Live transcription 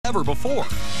ever before.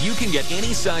 You can get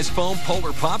any size foam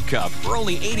Polar Pop Cup for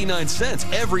only 89 cents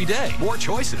every day. More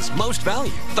choices, most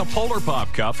value. The Polar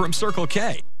Pop Cup from Circle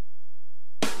K.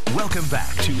 Welcome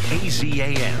back to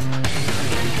AZAM.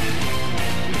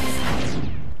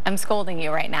 I'm scolding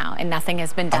you right now, and nothing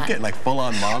has been done. I'm getting like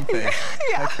full-on mom face.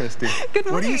 Yeah. Hi, Christy. Good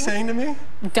morning. What are you saying to me?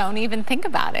 Don't even think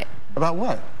about it. About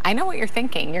what? I know what you're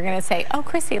thinking. You're going to say, oh,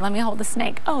 Chrissy, let me hold the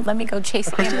snake. Oh, let me go chase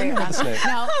Christy, Henry let me hold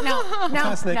around. the snake. No. What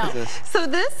kind of snake is this? So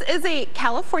this is a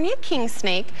California king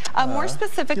snake, more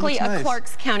specifically a nice.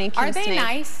 Clarks County king Are they snake.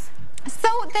 nice? So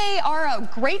they are a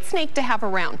great snake to have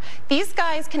around. These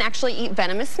guys can actually eat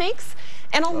venomous snakes,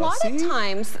 and a lot of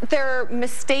times they're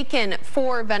mistaken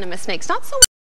for venomous snakes. Not so